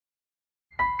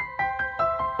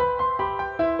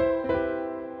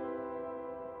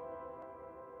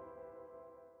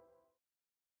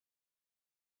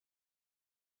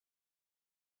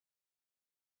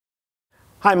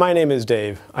Hi, my name is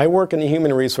Dave. I work in the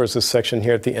Human Resources section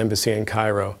here at the Embassy in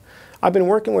Cairo. I've been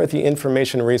working with the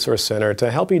Information Resource Center to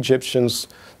help Egyptians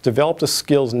develop the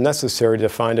skills necessary to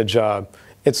find a job.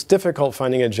 It's difficult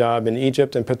finding a job in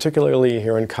Egypt and particularly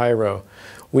here in Cairo.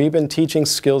 We've been teaching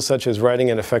skills such as writing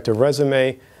an effective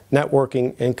resume,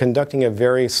 networking, and conducting a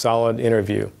very solid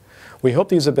interview. We hope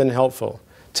these have been helpful.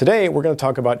 Today, we're going to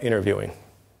talk about interviewing.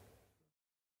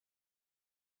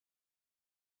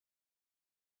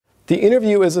 The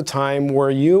interview is a time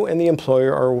where you and the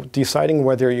employer are deciding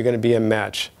whether you're going to be a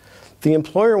match. The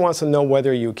employer wants to know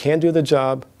whether you can do the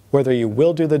job, whether you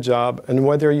will do the job, and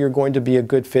whether you're going to be a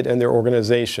good fit in their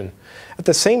organization. At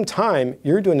the same time,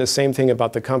 you're doing the same thing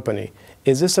about the company.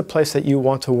 Is this a place that you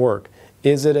want to work?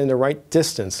 Is it in the right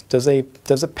distance? Does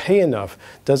it pay enough?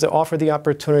 Does it offer the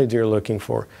opportunity you're looking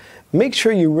for? Make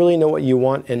sure you really know what you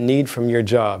want and need from your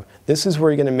job. This is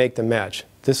where you're going to make the match.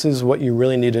 This is what you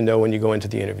really need to know when you go into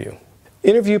the interview.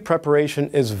 Interview preparation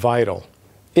is vital.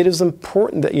 It is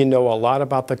important that you know a lot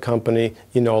about the company,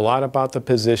 you know a lot about the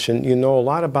position, you know a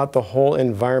lot about the whole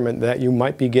environment that you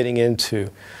might be getting into.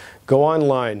 Go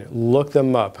online, look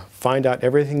them up, find out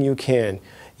everything you can.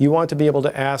 You want to be able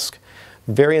to ask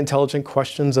very intelligent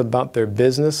questions about their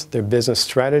business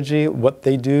strategy, what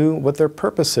they do, what their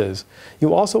purpose is.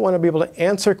 You also want to be able to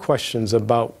answer questions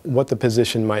about what the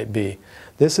position might be.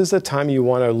 This is the time you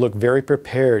want to look very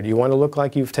prepared. You want to look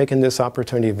like you've taken this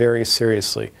opportunity very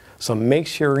seriously. So make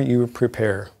sure you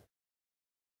prepare.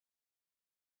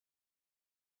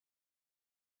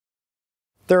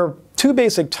 There are two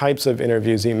basic types of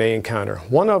interviews you may encounter.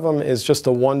 One of them is just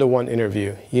a one-to-one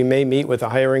interview. You may meet with a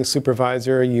hiring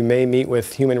supervisor, you may meet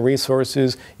with human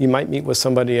resources, you might meet with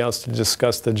somebody else to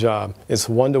discuss the job. It's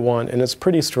one-to-one and it's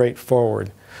pretty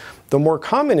straightforward. The more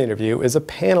common interview is a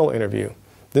panel interview.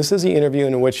 This is the interview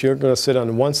in which you're going to sit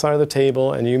on one side of the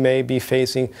table and you may be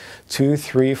facing 2,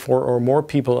 3, 4 or more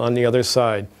people on the other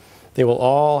side. They will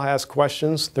all ask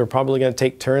questions. They're probably going to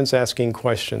take turns asking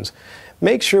questions.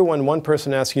 Make sure when one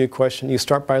person asks you a question, you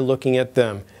start by looking at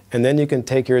them, and then you can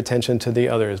take your attention to the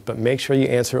others, but make sure you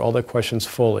answer all the questions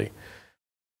fully.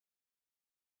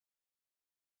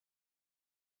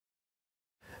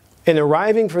 In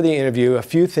arriving for the interview, a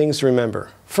few things to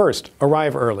remember. First,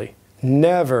 arrive early.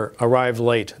 Never arrive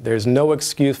late. There's no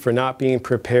excuse for not being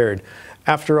prepared.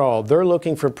 After all, they're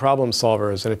looking for problem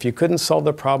solvers, and if you couldn't solve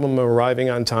the problem of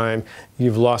arriving on time,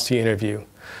 you've lost the interview.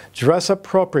 Dress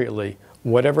appropriately.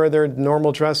 Whatever their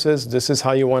normal dress is, this is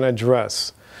how you want to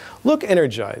dress. Look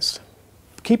energized.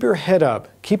 Keep your head up.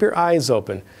 Keep your eyes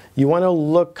open. You want to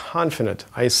look confident.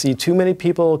 I see too many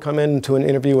people come into an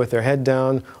interview with their head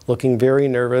down, looking very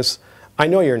nervous. I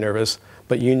know you're nervous,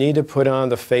 but you need to put on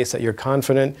the face that you're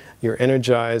confident, you're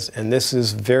energized, and this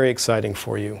is very exciting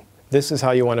for you. This is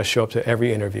how you want to show up to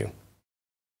every interview.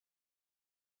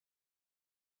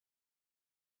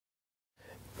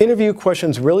 Interview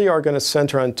questions really are going to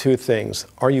center on two things.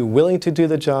 Are you willing to do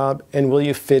the job, and will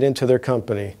you fit into their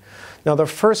company? Now the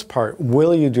first part,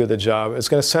 will you do the job, is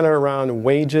going to center around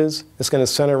wages, it's going to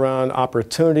center around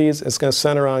opportunities, it's going to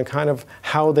center around kind of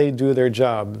how they do their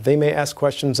job. They may ask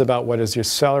questions about what is your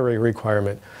salary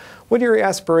requirement, what are your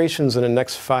aspirations in the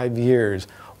next 5 years,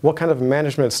 what kind of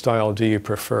management style do you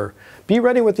prefer? Be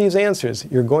ready with these answers,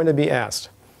 you're going to be asked.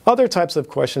 Other types of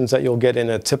questions that you'll get in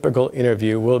a typical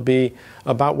interview will be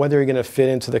about whether you're going to fit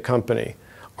into the company.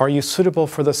 Are you suitable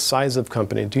for the size of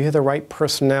company? Do you have the right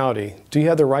personality? Do you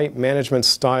have the right management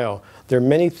style? There are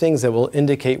many things that will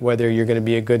indicate whether you're going to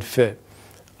be a good fit.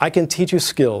 I can teach you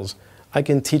skills. I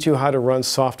can teach you how to run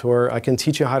software. I can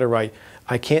teach you how to write.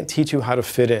 I can't teach you how to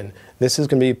fit in. This is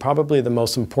going to be probably the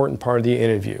most important part of the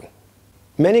interview.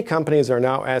 Many companies are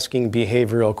now asking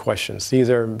behavioral questions. These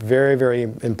are very, very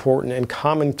important and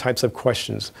common types of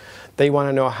questions. They want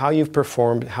to know how you've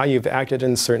performed, how you've acted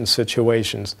in certain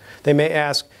situations. They may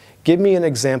ask, give me an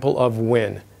example of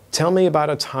when. Tell me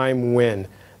about a time when.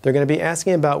 They're going to be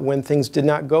asking about when things did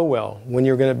not go well, when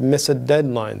you're going to miss a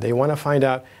deadline. They want to find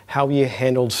out how you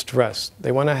handled stress.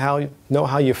 They want to know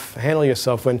how you handle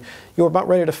yourself when you're about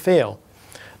ready to fail.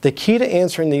 The key to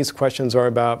answering these questions are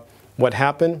about what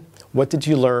happened, what did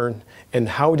you learn, and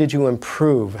how did you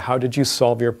improve? How did you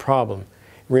solve your problem?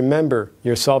 Remember,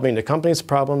 you're solving the company's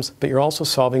problems, but you're also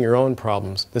solving your own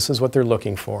problems. This is what they're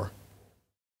looking for.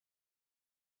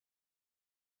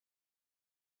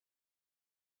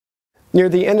 Near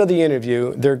the end of the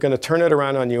interview, they're going to turn it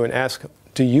around on you and ask,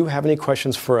 do you have any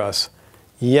questions for us?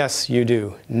 Yes, you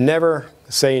do. Never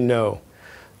say no.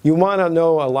 You want to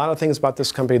know a lot of things about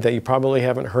this company that you probably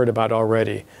haven't heard about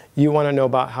already. You want to know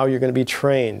about how you're going to be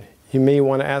trained. You may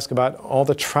want to ask about all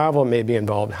the travel may be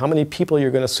involved, how many people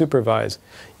you're going to supervise.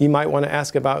 You might want to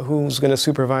ask about who's going to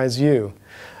supervise you.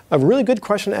 A really good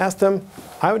question to ask them,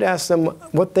 I would ask them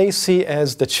what they see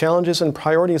as the challenges and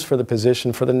priorities for the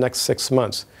position for the next 6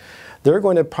 months. They're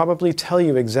going to probably tell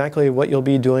you exactly what you'll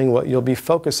be doing, what you'll be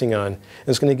focusing on.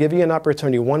 It's going to give you an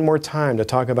opportunity one more time to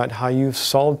talk about how you've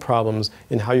solved problems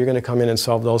and how you're going to come in and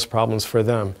solve those problems for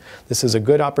them. This is a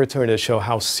good opportunity to show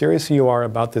how serious you are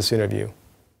about this interview.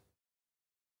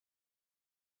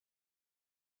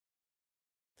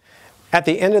 At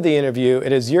the end of the interview,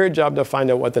 it is your job to find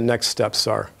out what the next steps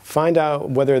are. Find out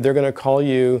whether they're going to call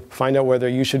you, find out whether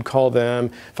you should call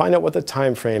them, find out what the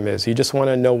time frame is. You just want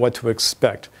to know what to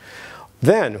expect.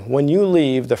 Then, when you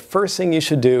leave, the first thing you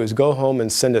should do is go home and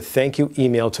send a thank you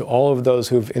email to all of those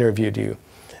who've interviewed you.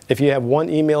 If you have one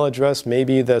email address,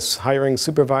 maybe the hiring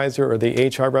supervisor or the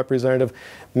HR representative,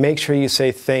 make sure you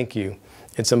say thank you.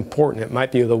 It's important. It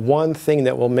might be the one thing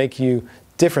that will make you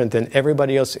different than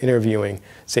everybody else interviewing.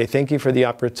 Say thank you for the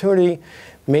opportunity.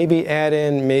 Maybe add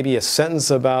in maybe a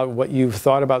sentence about what you've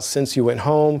thought about since you went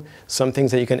home, some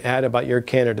things that you can add about your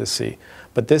candidacy.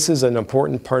 But this is an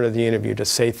important part of the interview, to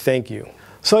say thank you.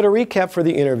 So to recap for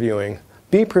the interviewing,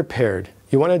 be prepared.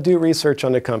 You want to do research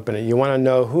on the company. You want to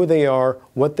know who they are,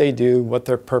 what they do, what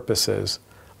their purpose is.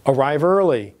 Arrive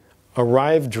early.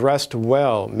 Arrive dressed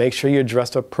well. Make sure you're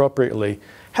dressed appropriately.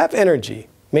 Have energy.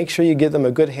 Make sure you give them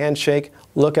a good handshake,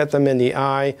 look at them in the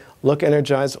eye, look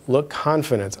energized, look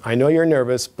confident. I know you're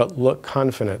nervous, but look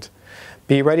confident.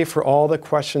 Be ready for all the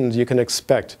questions you can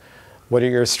expect. What are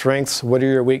your strengths? What are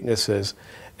your weaknesses?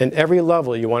 In every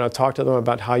level, you want to talk to them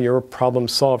about how you're a problem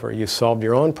solver. You've solved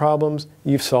your own problems,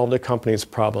 you've solved the company's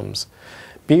problems.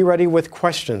 Be ready with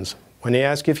questions. When they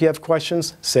ask you if you have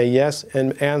questions, say yes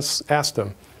and ask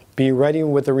them. Be ready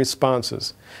with the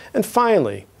responses. And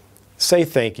finally, say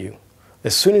thank you.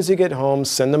 As soon as you get home,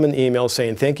 send them an email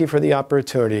saying thank you for the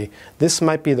opportunity. This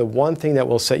might be the one thing that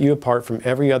will set you apart from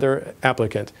every other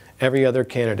applicant, every other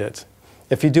candidate.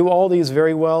 If you do all these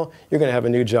very well, you're going to have a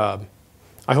new job.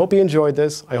 I hope you enjoyed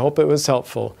this. I hope it was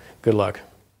helpful. Good luck.